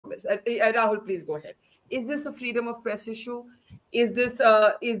promise. Rahul, please go ahead. Is this a freedom of press issue? Is this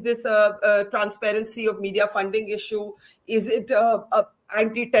a transparency of media funding issue? Is it a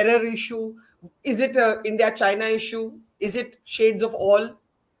anti-terror issue? Is it a India-China issue? Is it shades of all?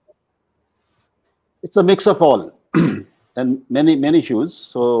 It's a mix of all and many issues.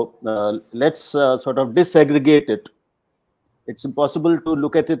 So let's sort of disaggregate it. It's impossible to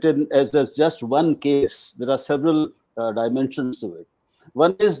look at it as just one case. There are several dimensions to it.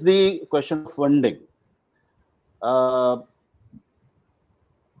 One is the question of funding.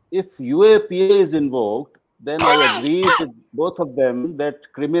 If UAPA is invoked, then I agree with both of them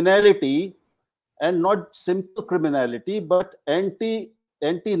that criminality, and not simple criminality, but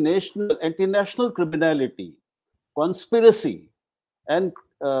anti-national criminality, conspiracy, and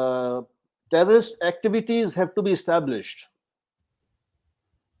terrorist activities have to be established.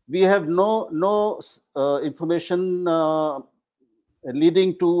 We have no information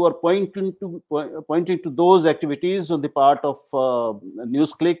leading to or pointing to those activities on the part of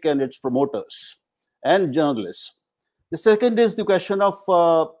NewsClick and its promoters and journalists. The second is the question of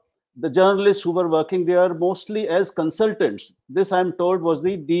the journalists who were working there mostly as consultants. This, I'm told, was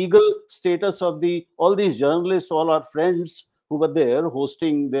the legal status of all these journalists, all our friends who were there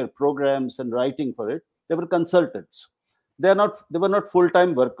hosting their programs and writing for it. They were consultants. They were not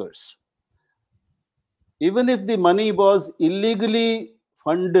full-time workers. Even if the money was illegally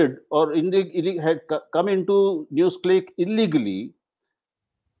funded or had come into NewsClick illegally,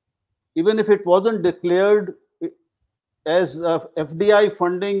 even if it wasn't declared as FDI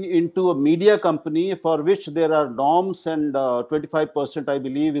funding into a media company for which there are norms, and 25%, I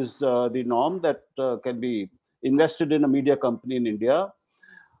believe, is the norm that can be invested in a media company in India.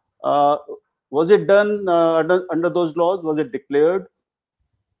 Was it done under those laws? Was it declared?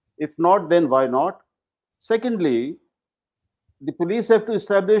 If not, then why not? Secondly, the police have to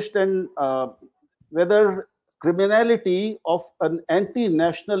establish then whether criminality of an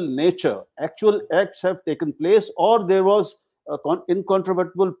anti-national nature, actual acts have taken place, or there was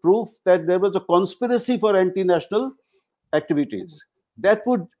incontrovertible proof that there was a conspiracy for anti-national activities. That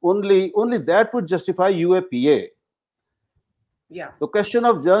would only that would justify UAPA. Yeah. The question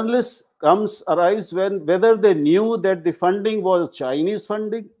of journalists arrives when whether they knew that the funding was Chinese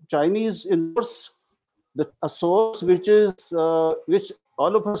funding, Chinese source, a source which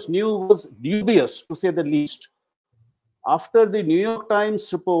all of us knew was dubious, to say the least. After the New York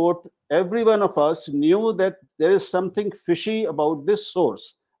Times report, every one of us knew that there is something fishy about this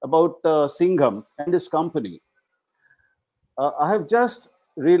source, about Singham and his company. I have just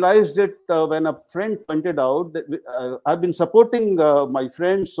realized it when a friend pointed out that I've been supporting my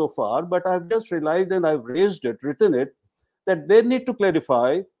friends so far, but I've just realized, and I've written it, that they need to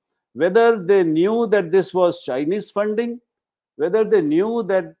clarify whether they knew that this was Chinese funding, whether they knew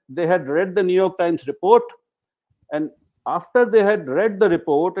that they had read the New York Times report, and after they had read the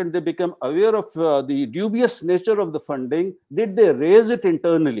report and they become aware of the dubious nature of the funding, did they raise it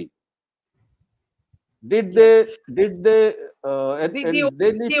internally? Did they? They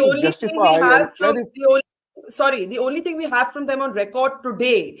need to justify. The only thing we have from them on record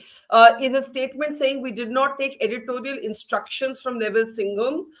today is a statement saying we did not take editorial instructions from Neville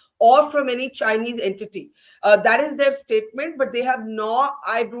Singham or from any Chinese entity. That is their statement, but they have not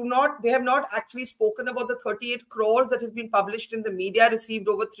actually spoken about the 38 crores that has been published in the media, received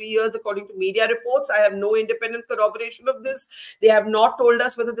over 3 years, according to media reports. I have no independent corroboration of this. They have not told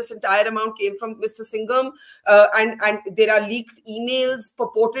us whether this entire amount came from Mr. Singham, and there are leaked emails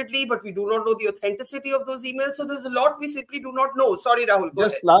purportedly, but we do not know the authenticity of those emails. So there's a lot we simply do not know. Sorry, Rahul.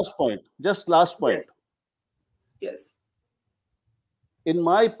 Just last point. Yes. In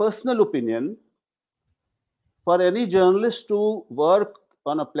my personal opinion, for any journalist to work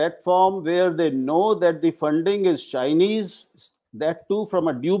on a platform where they know that the funding is Chinese, that too from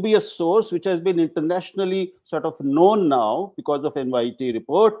a dubious source, which has been internationally sort of known now because of NYT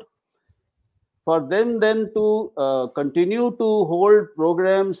report, for them then to continue to hold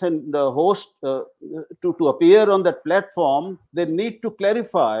programs and host, to appear on that platform, they need to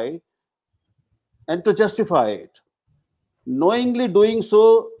clarify and to justify it. Knowingly doing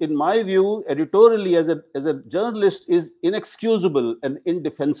so, in my view, editorially as a journalist, is inexcusable and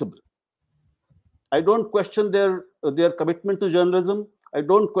indefensible. I don't question their commitment to journalism. I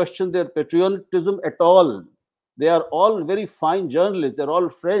don't question their patriotism at all. They are all very fine journalists. They're all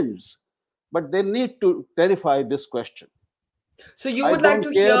friends. But they need to clarify this question. So you would like to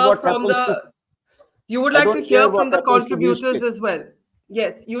hear from the contributors as well.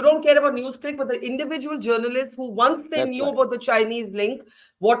 Yes, you don't care about NewsClick, but the individual journalists who once they That's knew right. about the Chinese link,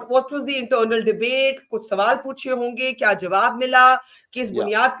 what was the internal debate, कुछ सवाल पूछे होंगे, क्या जवाब मिला, किस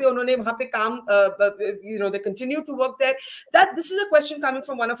बुनियाद पे उन्होंने वहाँ पे काम, they continue to work there. That this is a question coming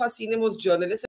from one of our senior most journalists.